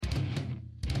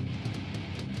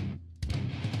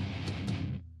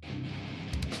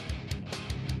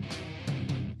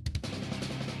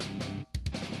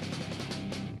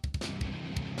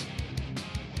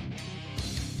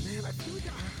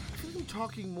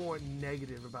talking more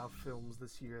negative about films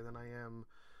this year than I am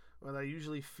what I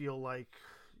usually feel like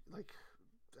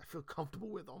I feel comfortable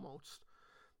with almost.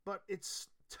 But it's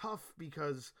tough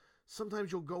because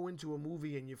sometimes you'll go into a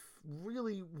movie and you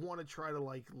really want to try to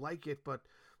like it, but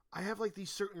I have like these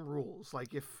certain rules.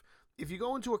 Like if you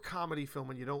go into a comedy film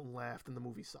and you don't laugh, then the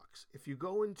movie sucks. If you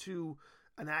go into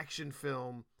an action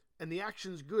film and the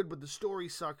action's good but the story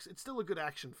sucks, it's still a good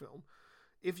action film.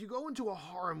 If you go into a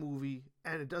horror movie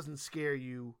and it doesn't scare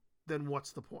you, then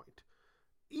what's the point?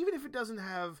 Even if it doesn't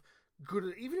have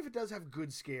even if it does have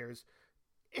good scares,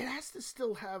 it has to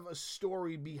still have a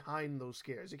story behind those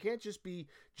scares. It can't just be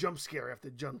jump scare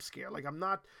after jump scare. Like I'm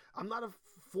not a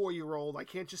 4-year-old. I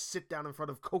can't just sit down in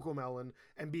front of Cocomelon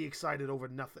and be excited over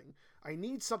nothing. I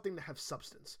need something to have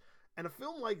substance. And a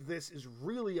film like this is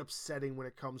really upsetting when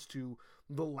it comes to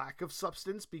the lack of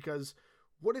substance because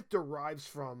what it derives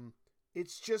from,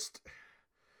 it's just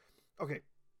okay.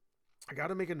 I got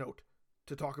to make a note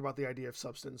to talk about the idea of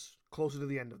substance closer to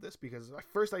the end of this because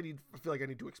first I feel like I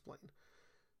need to explain.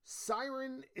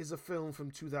 Siren is a film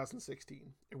from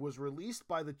 2016. It was released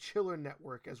by the Chiller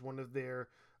Network as one of their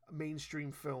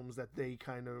mainstream films that they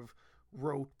kind of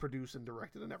wrote, produced, and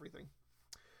directed and everything.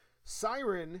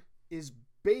 Siren is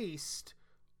based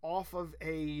off of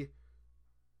a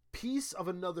piece of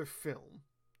another film.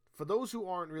 For those who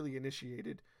aren't really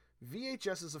initiated,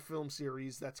 VHS is a film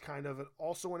series that's kind of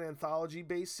also an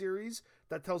anthology-based series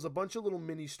that tells a bunch of little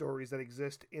mini-stories that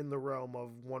exist in the realm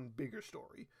of one bigger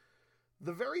story.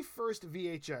 The very first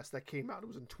VHS that came out, it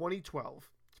was in 2012.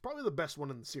 It's probably the best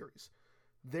one in the series.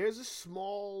 There's a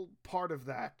small part of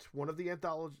that, one of the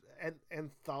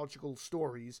anthological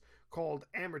stories, called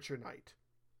Amateur Night,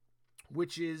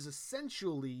 which is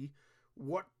essentially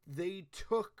what they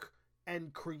took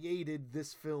and created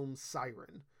this film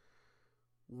Siren.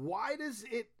 Why does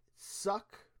it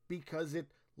suck? Because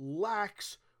it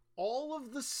lacks all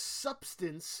of the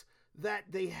substance that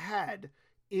they had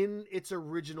in its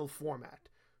original format.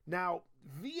 Now,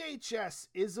 VHS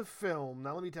is a film.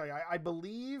 Now, let me tell you, I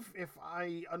believe, if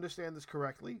I understand this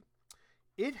correctly,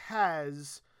 it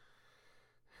has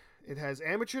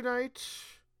Amateur Night.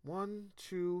 One,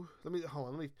 two. Let me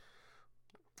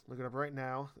look it up right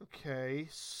now. Okay,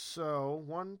 so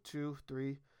 1, 2,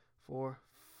 3, 4,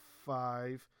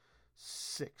 5,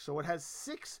 6. So it has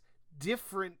 6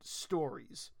 different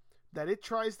stories that it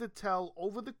tries to tell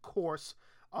over the course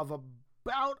of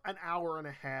about an hour and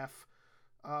a half,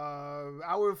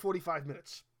 hour and 45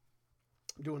 minutes.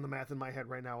 I'm doing the math in my head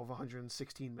right now of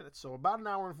 116 minutes. So about an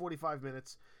hour and 45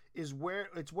 minutes is where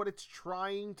what it's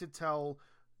trying to tell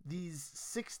these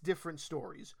 6 different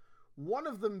stories. One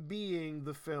of them being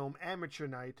the film Amateur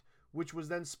Night, which was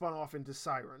then spun off into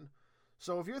Siren.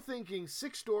 So if you're thinking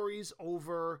 6 stories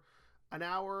over an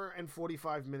hour and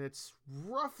 45 minutes,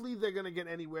 roughly they're going to get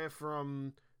anywhere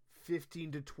from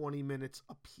 15 to 20 minutes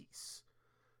a piece.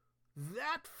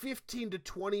 That 15 to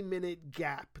 20 minute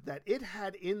gap that it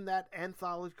had in that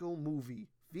anthological movie,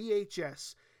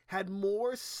 VHS, had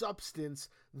more substance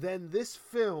than this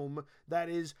film that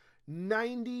is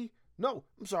 80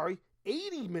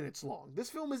 minutes long. This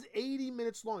film is 80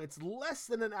 minutes long. It's less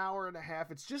than an hour and a half.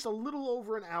 It's just a little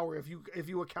over an hour if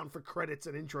you account for credits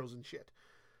and intros and shit.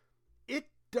 It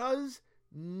does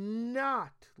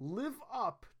not live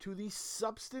up to the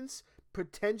substance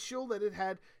potential that it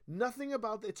had. Nothing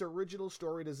about its original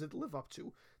story does it live up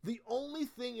to. The only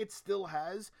thing it still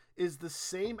has is the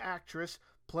same actress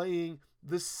playing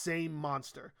the same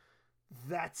monster.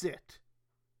 That's it.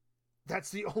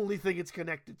 That's the only thing it's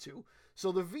connected to.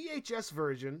 So the VHS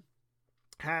version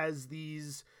has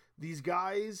these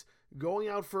guys going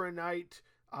out for a night,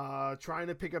 trying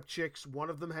to pick up chicks. One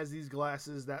of them has these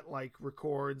glasses that like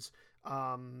records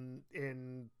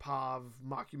in POV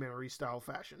mockumentary style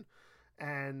fashion.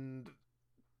 And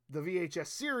the VHS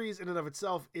series in and of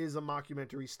itself is a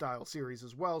mockumentary style series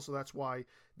as well, so that's why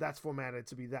that's formatted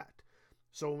to be that.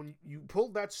 So when you pull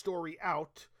that story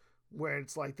out, where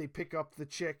it's like they pick up the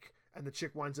chick and the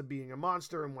chick winds up being a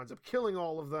monster and winds up killing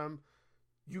all of them,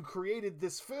 you created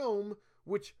this film,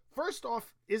 which first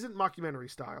off isn't mockumentary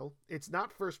style. It's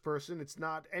not first person. It's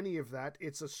not any of that.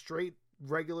 It's a straight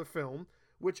regular film,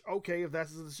 which, okay, if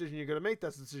that's the decision you're going to make,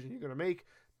 that's the decision you're going to make.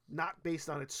 Not based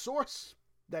on its source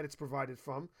that it's provided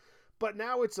from. But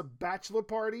now it's a bachelor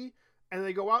party, and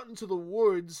they go out into the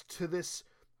woods to this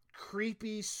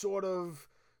creepy sort of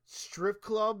strip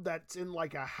club that's in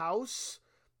like a house,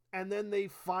 and then they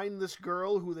find this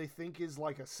girl who they think is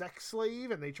like a sex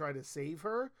slave, and they try to save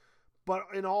her. But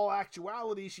in all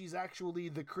actuality, she's actually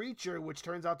the creature, which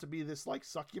turns out to be this like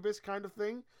succubus kind of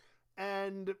thing.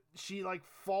 And she like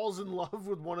falls in love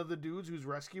with one of the dudes who's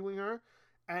rescuing her.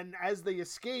 And as they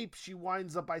escape, she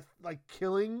winds up by like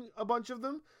killing a bunch of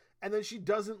them. And then she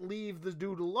doesn't leave the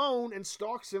dude alone and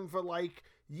stalks him for like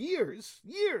years.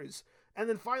 And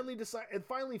then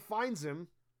finally finds him,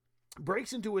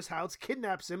 breaks into his house,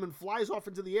 kidnaps him, and flies off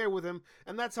into the air with him.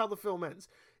 And that's how the film ends.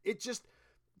 It just,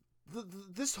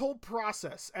 this whole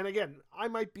process, and again, I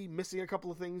might be missing a couple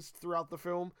of things throughout the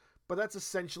film, but that's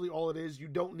essentially all it is. You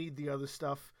don't need the other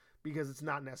stuff because it's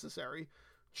not necessary.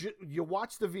 You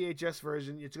watch the VHS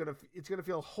version, it's gonna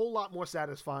feel a whole lot more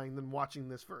satisfying than watching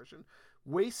this version.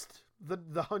 Waste the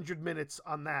 100 minutes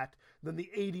on that than the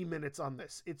 80 minutes on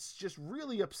this. It's just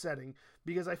really upsetting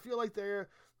because I feel like there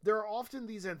are often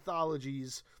these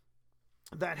anthologies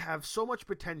that have so much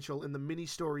potential in the mini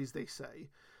stories they say.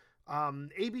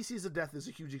 ABCs of Death is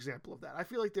a huge example of that. I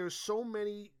feel like there's so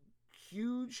many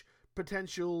huge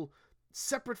potential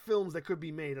separate films that could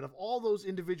be made out of all those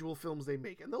individual films they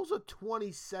make. And those are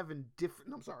 27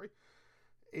 different... I'm sorry.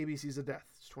 ABCs of Death.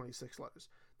 It's 26 letters.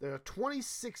 There are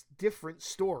 26 different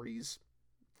stories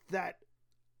that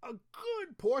a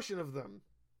good portion of them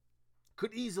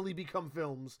could easily become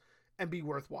films and be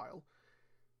worthwhile.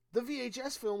 The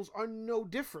VHS films are no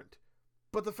different.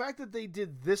 But the fact that they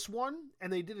did this one,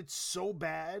 and they did it so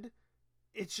bad,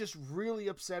 it's just really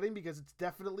upsetting because it's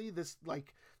definitely this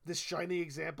shining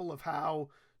example of how,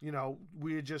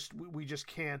 we just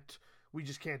can't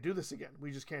do this again.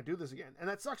 We just can't do this again. And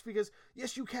that sucks because,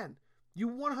 yes, you can. You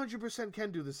 100%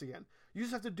 can do this again. You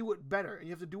just have to do it better, and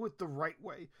you have to do it the right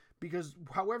way. Because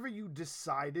however you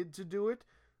decided to do it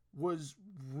was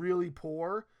really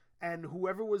poor, and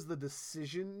whoever was the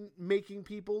decision-making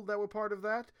people that were part of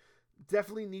that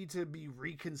definitely need to be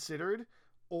reconsidered,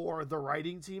 or the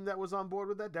writing team that was on board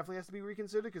with that definitely has to be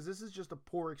reconsidered, because this is just a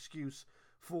poor excuse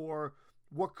for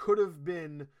what could have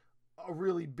been a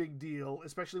really big deal,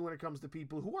 especially when it comes to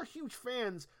people who are huge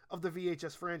fans of the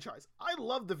VHS franchise. I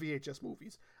love the VHS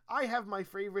movies. I have my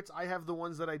favorites. I have the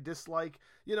ones that I dislike.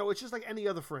 It's just like any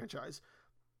other franchise.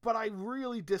 But I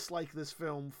really dislike this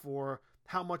film for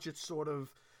how much it sort of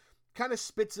kind of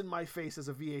spits in my face as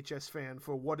a VHS fan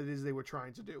for what it is they were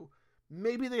trying to do.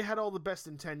 Maybe they had all the best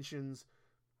intentions,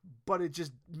 but it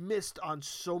just missed on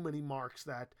so many marks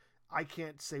that I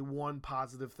can't say one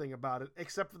positive thing about it,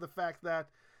 except for the fact that,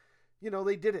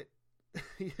 they did it.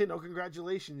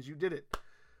 Congratulations, you did it.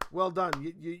 Well done.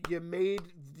 You made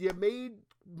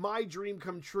my dream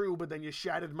come true, but then you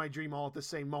shattered my dream all at the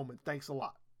same moment. Thanks a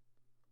lot.